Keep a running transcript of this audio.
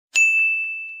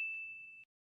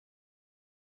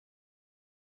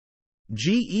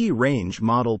GE range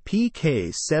model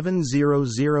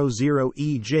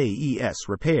PK7000EJES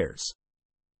repairs.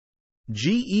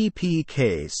 GE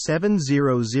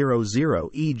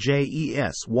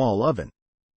PK7000EJES wall oven.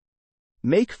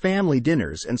 Make family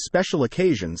dinners and special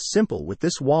occasions simple with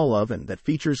this wall oven that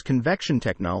features convection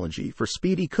technology for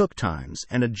speedy cook times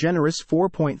and a generous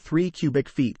 4.3 cubic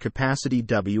feet capacity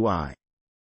Wi-Fi.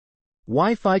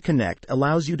 Wi-Fi Connect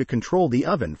allows you to control the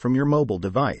oven from your mobile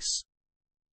device.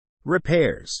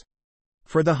 Repairs.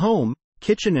 For the home,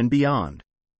 kitchen and beyond,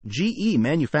 GE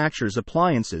manufactures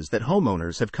appliances that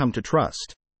homeowners have come to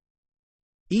trust.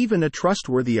 Even a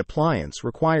trustworthy appliance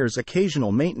requires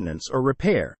occasional maintenance or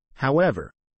repair,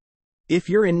 however. If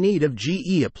you're in need of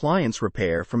GE appliance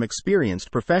repair from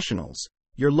experienced professionals,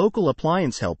 your local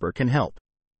appliance helper can help.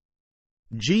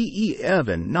 GE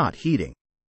oven not heating.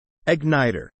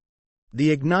 Igniter.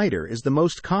 The igniter is the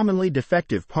most commonly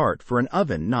defective part for an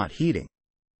oven not heating.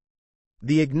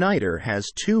 The igniter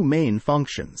has two main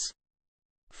functions.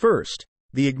 First,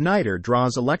 the igniter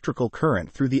draws electrical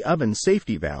current through the oven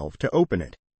safety valve to open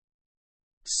it.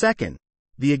 Second,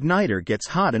 the igniter gets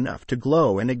hot enough to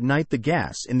glow and ignite the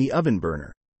gas in the oven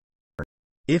burner.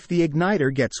 If the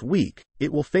igniter gets weak,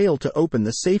 it will fail to open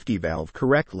the safety valve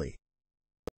correctly.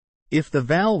 If the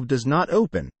valve does not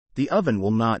open, the oven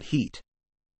will not heat.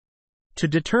 To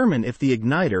determine if the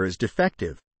igniter is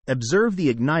defective, observe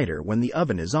the igniter when the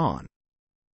oven is on.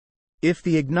 If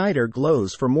the igniter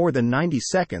glows for more than 90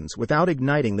 seconds without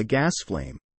igniting the gas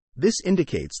flame, this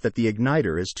indicates that the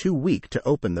igniter is too weak to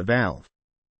open the valve.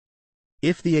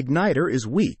 If the igniter is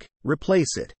weak,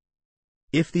 replace it.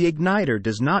 If the igniter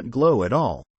does not glow at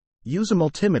all, use a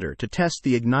multimeter to test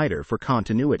the igniter for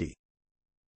continuity.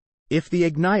 If the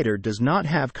igniter does not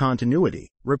have continuity,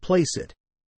 replace it.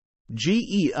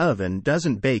 GE oven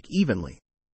doesn't bake evenly.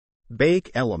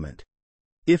 Bake element.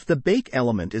 If the bake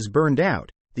element is burned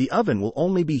out, the oven will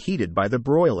only be heated by the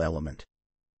broil element.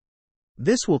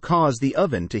 This will cause the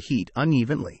oven to heat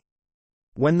unevenly.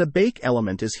 When the bake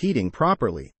element is heating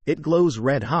properly, it glows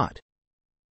red hot.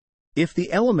 If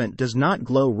the element does not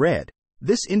glow red,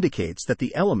 this indicates that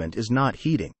the element is not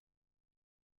heating.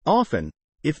 Often,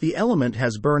 if the element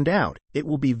has burned out, it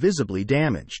will be visibly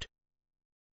damaged.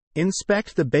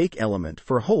 Inspect the bake element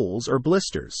for holes or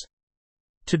blisters.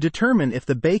 To determine if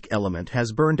the bake element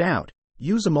has burned out,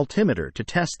 use a multimeter to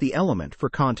test the element for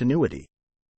continuity.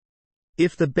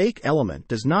 If the bake element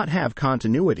does not have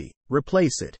continuity,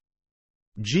 replace it.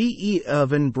 GE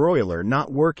oven broiler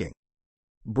not working.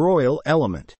 Broil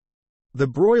element. The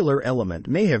broiler element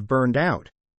may have burned out.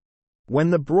 When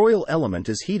the broil element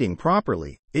is heating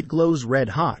properly, it glows red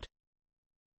hot.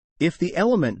 If the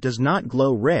element does not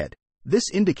glow red,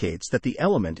 this indicates that the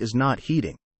element is not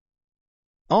heating.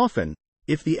 Often,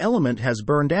 if the element has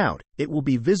burned out, it will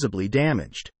be visibly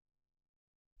damaged.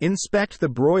 Inspect the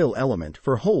broil element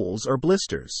for holes or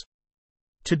blisters.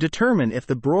 To determine if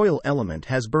the broil element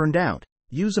has burned out,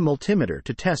 use a multimeter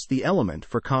to test the element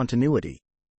for continuity.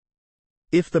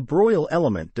 If the broil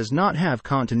element does not have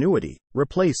continuity,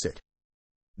 replace it.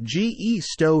 GE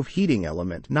stove heating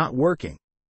element not working.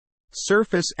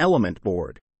 Surface element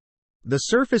board. The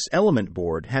surface element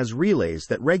board has relays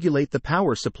that regulate the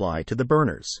power supply to the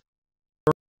burners.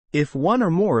 If one or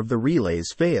more of the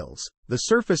relays fails, the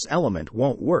surface element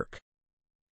won't work.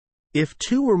 If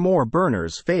two or more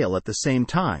burners fail at the same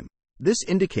time, this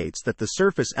indicates that the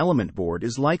surface element board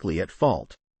is likely at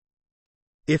fault.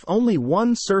 If only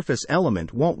one surface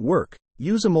element won't work,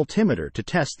 use a multimeter to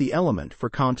test the element for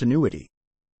continuity.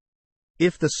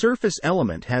 If the surface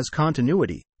element has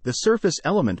continuity, the surface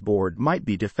element board might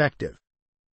be defective.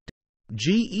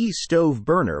 GE stove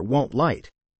burner won't light.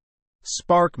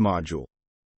 Spark module.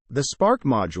 The spark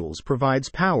modules provides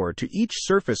power to each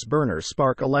surface burner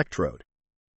spark electrode.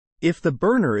 If the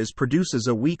burner produces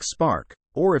a weak spark,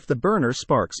 or if the burner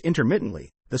sparks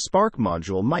intermittently, the spark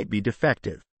module might be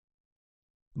defective.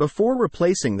 Before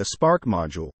replacing the spark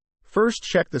module, first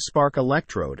check the spark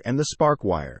electrode and the spark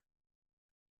wire.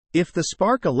 If the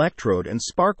spark electrode and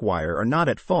spark wire are not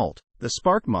at fault, the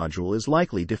spark module is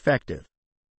likely defective.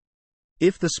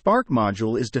 If the spark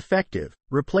module is defective,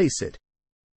 replace it.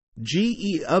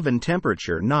 GE oven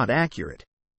temperature not accurate.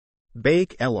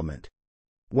 Bake element.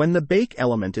 When the bake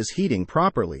element is heating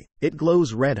properly, it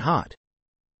glows red hot.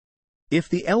 If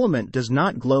the element does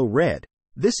not glow red,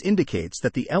 this indicates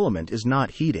that the element is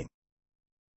not heating.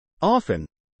 Often,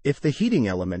 if the heating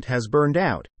element has burned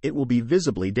out, it will be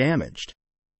visibly damaged.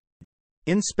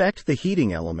 Inspect the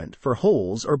heating element for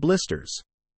holes or blisters.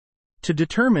 To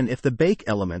determine if the bake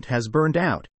element has burned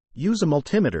out, use a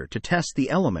multimeter to test the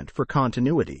element for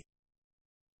continuity.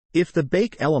 If the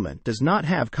bake element does not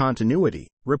have continuity,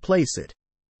 replace it.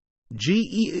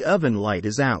 GE oven light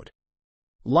is out.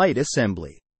 Light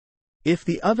assembly. If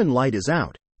the oven light is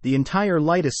out, the entire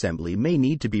light assembly may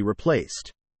need to be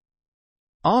replaced.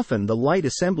 Often the light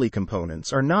assembly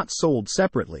components are not sold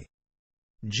separately.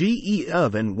 GE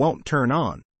oven won't turn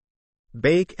on.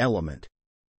 Bake element.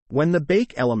 When the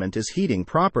bake element is heating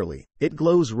properly, it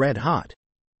glows red hot.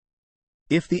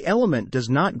 If the element does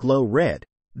not glow red,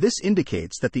 this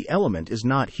indicates that the element is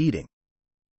not heating.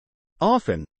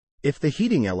 Often, if the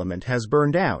heating element has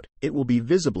burned out, it will be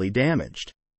visibly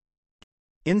damaged.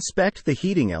 Inspect the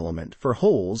heating element for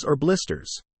holes or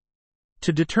blisters.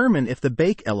 To determine if the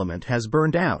bake element has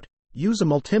burned out, use a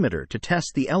multimeter to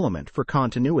test the element for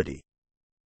continuity.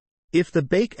 If the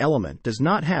bake element does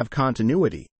not have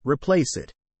continuity, replace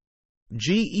it.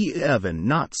 GE oven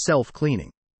not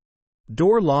self-cleaning.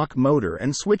 Door lock motor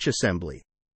and switch assembly.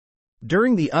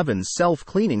 During the oven's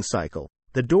self-cleaning cycle,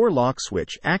 the door lock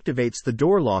switch activates the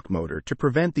door lock motor to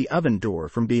prevent the oven door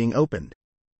from being opened.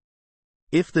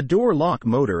 If the door lock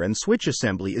motor and switch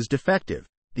assembly is defective,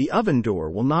 the oven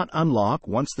door will not unlock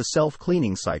once the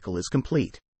self-cleaning cycle is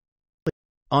complete.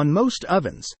 On most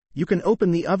ovens, you can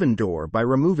open the oven door by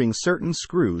removing certain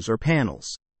screws or panels.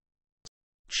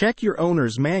 Check your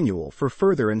owner's manual for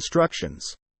further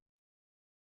instructions.